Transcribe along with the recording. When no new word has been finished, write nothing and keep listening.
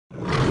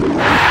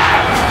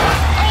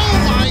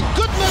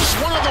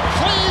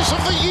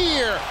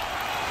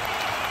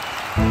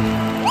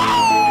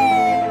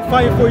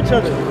fighting for each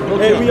other.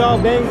 Hey, we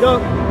all banged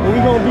up, and we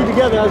gonna be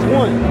together as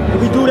one. If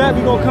we do that,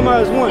 we gonna come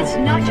out as one. It's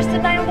not just the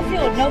night on the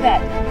field, know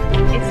that.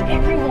 It's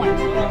everyone.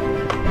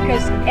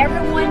 Because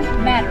everyone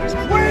matters.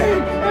 We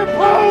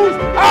impose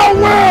our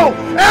will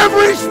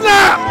every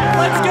snap!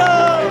 Let's go!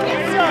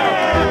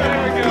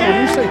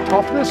 When you say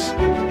toughness,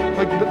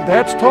 like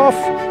that's tough,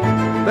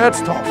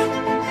 that's tough.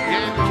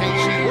 Again,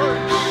 Casey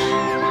works.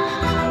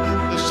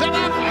 The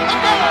setup,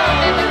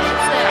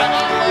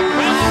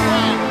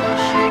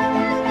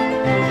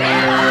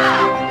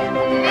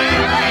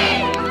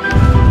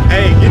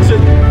 Hey,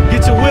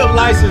 get your whip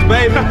license,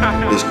 baby.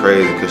 It's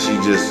crazy because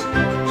she's just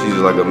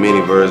like a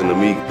mini version of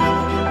me.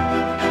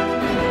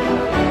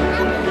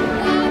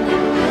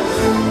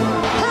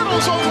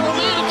 hurdles over a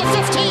man at the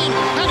 15,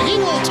 and he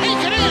will take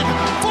it in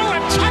for a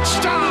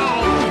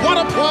touchdown. What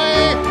a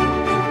play!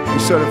 We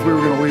said if we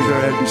were going to leave there,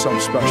 it had to be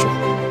something special.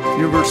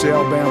 University of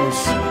Alabama's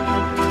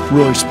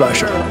really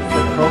special.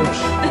 Coach.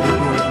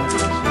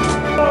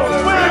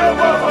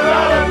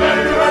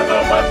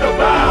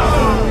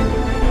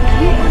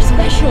 You are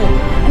special.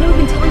 I know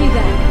we've been telling you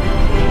that.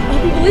 I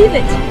hope you believe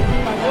it.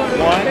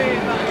 1, 2, 3,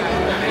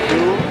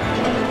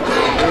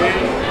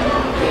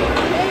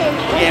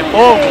 and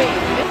boom.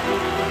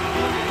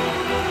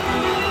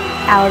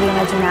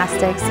 Alabama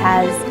Gymnastics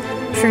has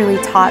truly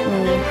taught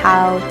me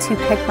how to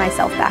pick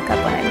myself back up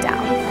when I'm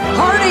down.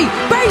 Hardy,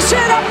 base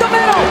hit up the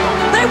middle.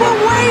 They will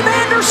wave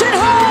Anderson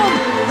home.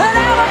 And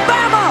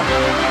Alabama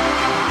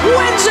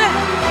wins it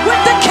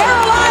with the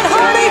Caroline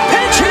Hardy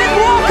pinch hit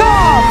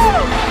walk-off.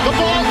 The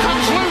ball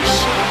comes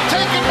loose,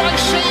 taken by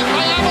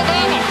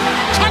Alabama.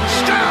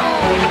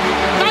 Touchdown!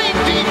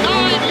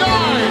 99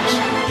 yards!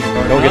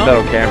 Don't get that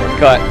on camera.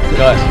 Cut.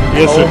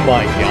 Yes, oh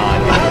my God.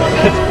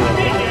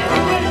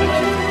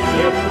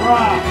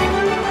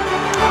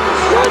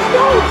 Let's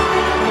go!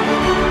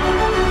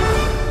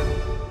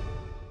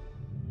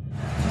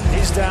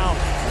 He's down,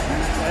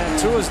 and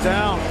Tua's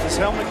down. His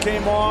helmet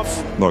came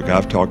off. Look,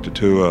 I've talked to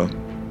Tua.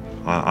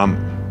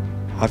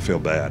 I feel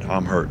bad.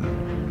 I'm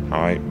hurting.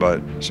 All right,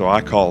 but so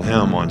I call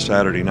him on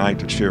Saturday night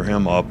to cheer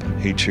him up.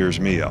 He cheers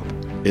me up.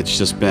 It's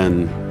just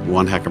been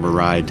one heck of a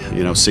ride.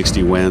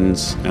 60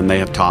 wins, and they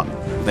have taught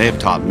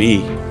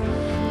me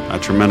a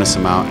tremendous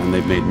amount, and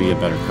they've made me a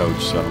better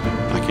coach. So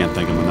I can't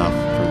thank them enough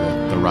for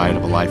the ride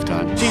of a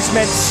lifetime. She's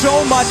meant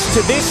so much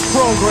to this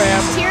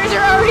program. Tears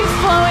are already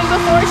flowing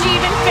before she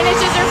even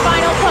finishes her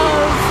final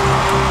pose.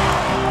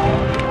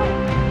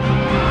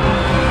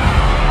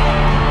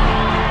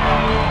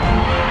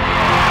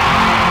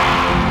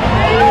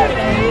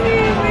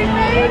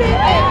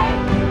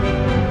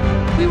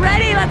 We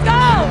ready? Let's go!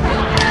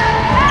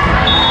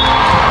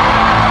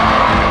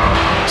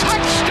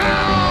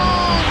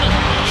 Touchdown!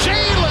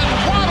 Jalen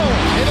Waddle.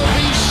 It'll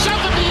be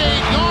 78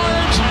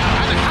 yards,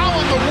 and how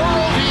in the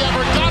world he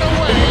ever got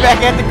away?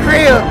 Back at the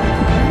crib.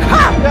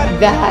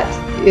 That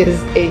is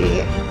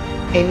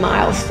a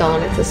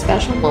milestone. It's a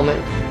special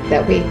moment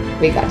that we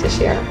got to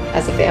share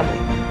as a family.